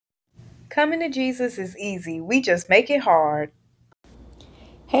Coming to Jesus is easy. We just make it hard.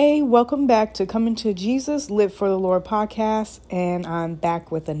 Hey, welcome back to Coming to Jesus, Live for the Lord podcast, and I'm back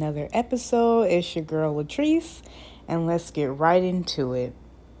with another episode. It's your girl Latrice, and let's get right into it.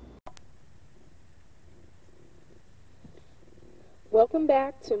 Welcome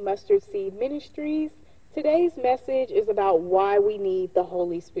back to Mustard Seed Ministries. Today's message is about why we need the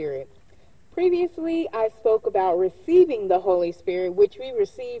Holy Spirit. Previously, I spoke about receiving the Holy Spirit, which we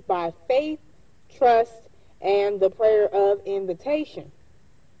receive by faith, trust, and the prayer of invitation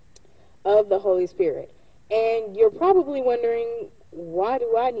of the Holy Spirit. And you're probably wondering, why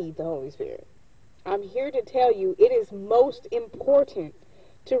do I need the Holy Spirit? I'm here to tell you it is most important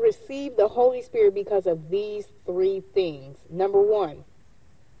to receive the Holy Spirit because of these three things. Number one,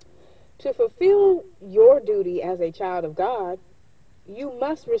 to fulfill your duty as a child of God, you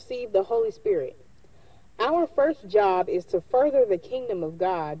must receive the Holy Spirit. Our first job is to further the kingdom of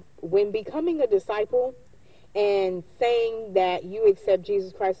God. When becoming a disciple and saying that you accept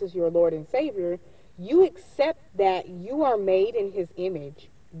Jesus Christ as your Lord and Savior, you accept that you are made in His image.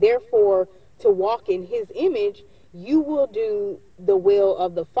 Therefore, to walk in His image, you will do the will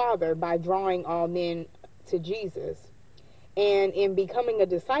of the Father by drawing all men to Jesus. And in becoming a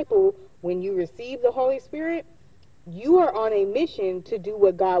disciple, when you receive the Holy Spirit, you are on a mission to do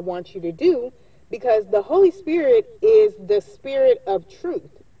what God wants you to do, because the Holy Spirit is the Spirit of truth.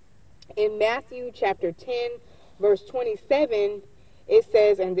 In Matthew chapter 10, verse 27, it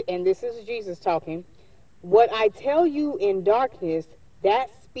says, and this is Jesus talking, "What I tell you in darkness, that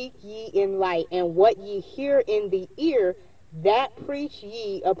speak ye in light, and what ye hear in the ear, that preach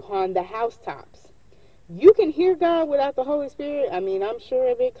ye upon the housetops." You can hear God without the Holy Spirit. I mean, I'm sure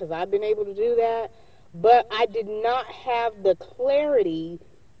of it because I've been able to do that. But I did not have the clarity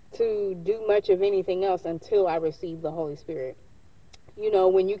to do much of anything else until I received the Holy Spirit. You know,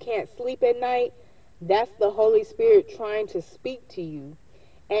 when you can't sleep at night, that's the Holy Spirit trying to speak to you.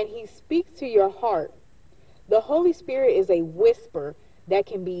 And He speaks to your heart. The Holy Spirit is a whisper that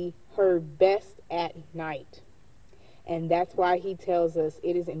can be heard best at night. And that's why He tells us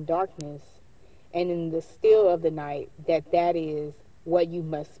it is in darkness and in the still of the night that is what you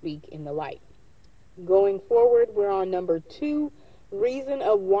must speak in the light. Going forward, we're on number 2, reason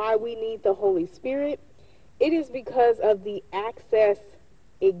of why we need the Holy Spirit. It is because of the access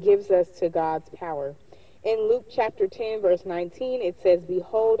it gives us to God's power. In Luke chapter 10, verse 19, it says,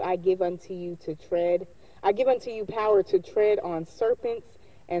 "Behold, I give unto you power to tread on serpents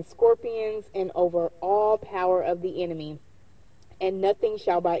and scorpions and over all power of the enemy, and nothing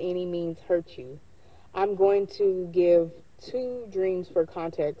shall by any means hurt you." I'm going to give 2 dreams for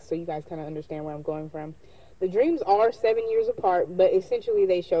context so you guys kind of understand where I'm going from. The dreams are 7 years apart, but essentially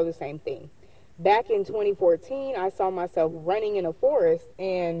they show the same thing. Back in 2014, I saw myself running in a forest,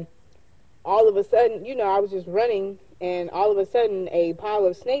 and all of a sudden, I was just running, and all of a sudden a pile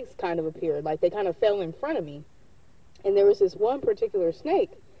of snakes kind of appeared. Like, they kind of fell in front of me. And there was this one particular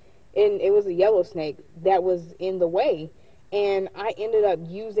snake, and it was a yellow snake that was in the way. And I ended up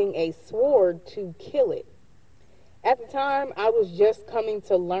using a sword to kill it. At the time, I was just coming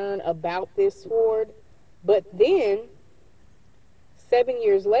to learn about this sword. But then, 7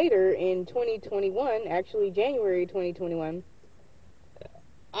 years later, in 2021, actually January 2021,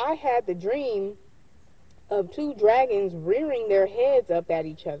 I had the dream of 2 dragons rearing their heads up at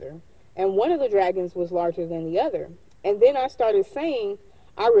each other. And one of the dragons was larger than the other. And then I started saying,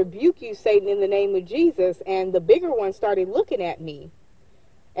 "I rebuke you, Satan, in the name of Jesus." And the bigger one started looking at me.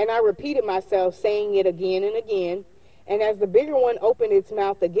 And I repeated myself, saying it again and again. And as the bigger one opened its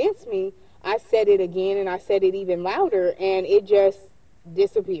mouth against me, I said it again, and I said it even louder, and it just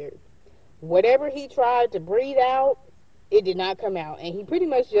disappeared. Whatever he tried to breathe out, it did not come out. And he pretty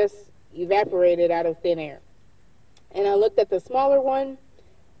much just evaporated out of thin air. And I looked at the smaller one,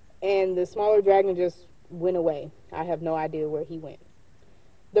 and the smaller dragon just went away. I have no idea where he went.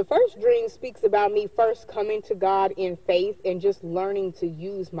 The first dream speaks about me first coming to God in faith and just learning to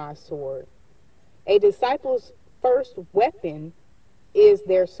use my sword. A disciple's first weapon is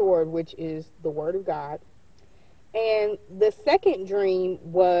their sword, which is the Word of God. And the second dream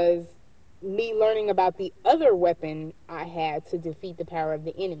was me learning about the other weapon I had to defeat the power of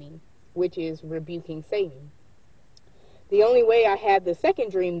the enemy, which is rebuking Satan. The only way I had the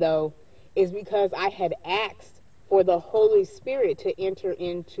second dream, though, is because I had asked for the Holy Spirit to enter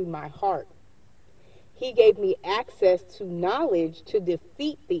into my heart. He gave me access to knowledge to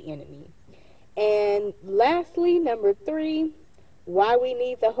defeat the enemy. And lastly, number 3, why we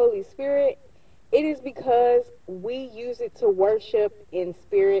need the Holy Spirit. It is because we use it to worship in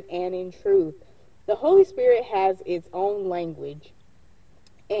spirit and in truth. The Holy Spirit has its own language.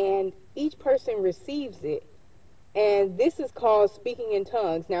 and each person receives it. And this is called speaking in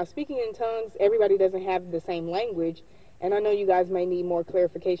tongues. Now, speaking in tongues, everybody doesn't have the same language, and I know you guys may need more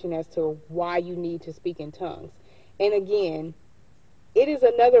clarification as to why you need to speak in tongues. And again, it is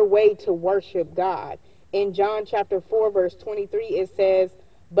another way to worship God. In John chapter 4, verse 23, it says,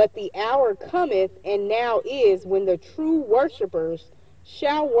 "But the hour cometh, and now is, when the true worshipers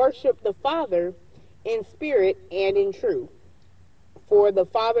shall worship the Father in spirit and in truth. For the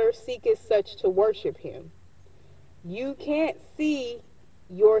Father seeketh such to worship him." You can't see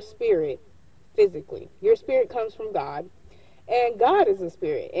your spirit physically. Your spirit comes from God, and God is a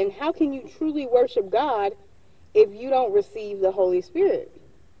spirit. And how can you truly worship God if you don't receive the Holy Spirit?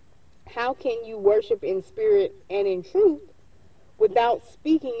 How can you worship in spirit and in truth without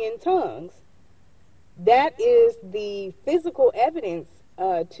speaking in tongues? That is the physical evidence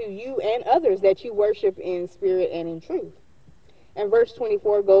to you and others that you worship in spirit and in truth. And verse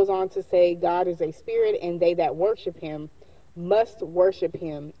 24 goes on to say, "God is a spirit, and they that worship him must worship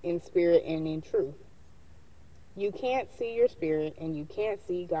him in spirit and in truth." You can't see your spirit, and you can't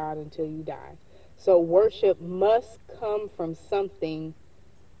see God until you die. So worship must come from something,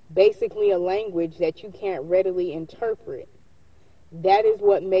 basically a language that you can't readily interpret. That is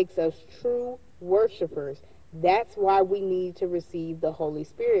what makes us true worshipers. That's why we need to receive the Holy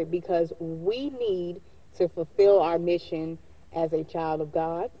Spirit, because we need to fulfill our mission as a child of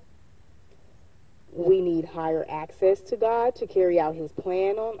God. We need higher access to God to carry out his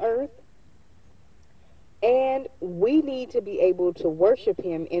plan on earth. And we need to be able to worship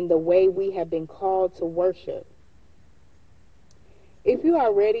him in the way we have been called to worship. If you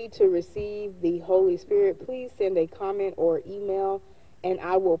are ready to receive the Holy Spirit, please send a comment or email, and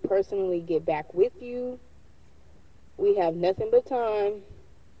I will personally get back with you. We have nothing but time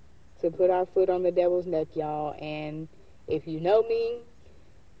to put our foot on the devil's neck, y'all. And if you know me,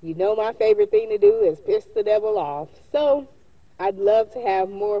 you know my favorite thing to do is piss the devil off. So I'd love to have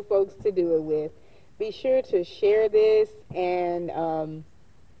more folks to do it with. Be sure to share this and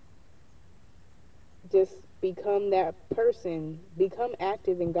just become that person. Become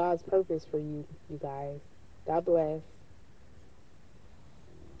active in God's purpose for you, you guys. God bless.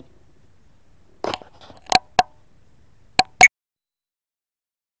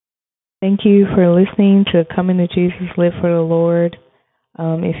 Thank you for listening to Coming to Jesus, Live for the Lord.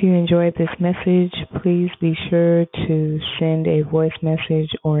 If you enjoyed this message, please be sure to send a voice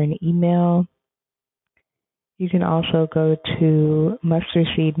message or an email. You can also go to Mustard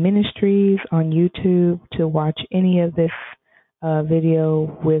Seed Ministries on YouTube to watch any of this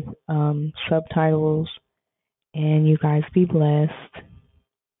video with subtitles. And you guys be blessed.